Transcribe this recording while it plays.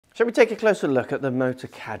Shall we take a closer look at the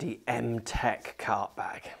Motocaddy M-Tech cart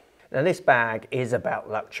bag? Now this bag is about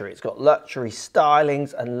luxury. It's got luxury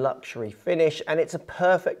stylings and luxury finish, and it's a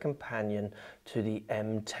perfect companion to the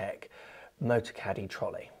M-Tech Motocaddy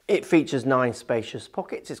trolley. It features 9 spacious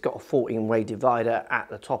pockets. It's got a 14-way divider at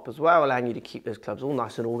the top as well, allowing you to keep those clubs all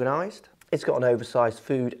nice and organised. It's got an oversized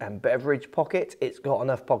food and beverage pocket. It's got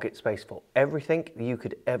enough pocket space for everything you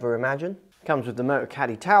could ever imagine. Comes with the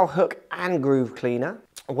Motocaddy towel hook and groove cleaner.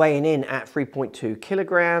 Weighing in at 3.2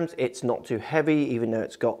 kilograms, it's not too heavy, even though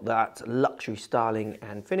it's got that luxury styling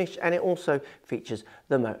and finish, and it also features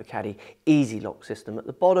the Motocaddy Easy Lock system at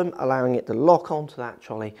the bottom, allowing it to lock onto that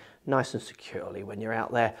trolley nice and securely when you're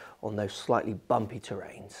out there on those slightly bumpy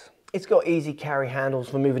terrains. It's got easy carry handles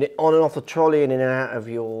for moving it on and off the trolley and in and out of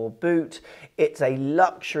your boot. It's a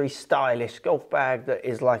luxury, stylish golf bag that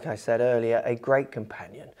is, like I said earlier, a great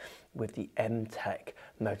companion with the M-Tech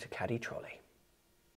Motocaddy trolley.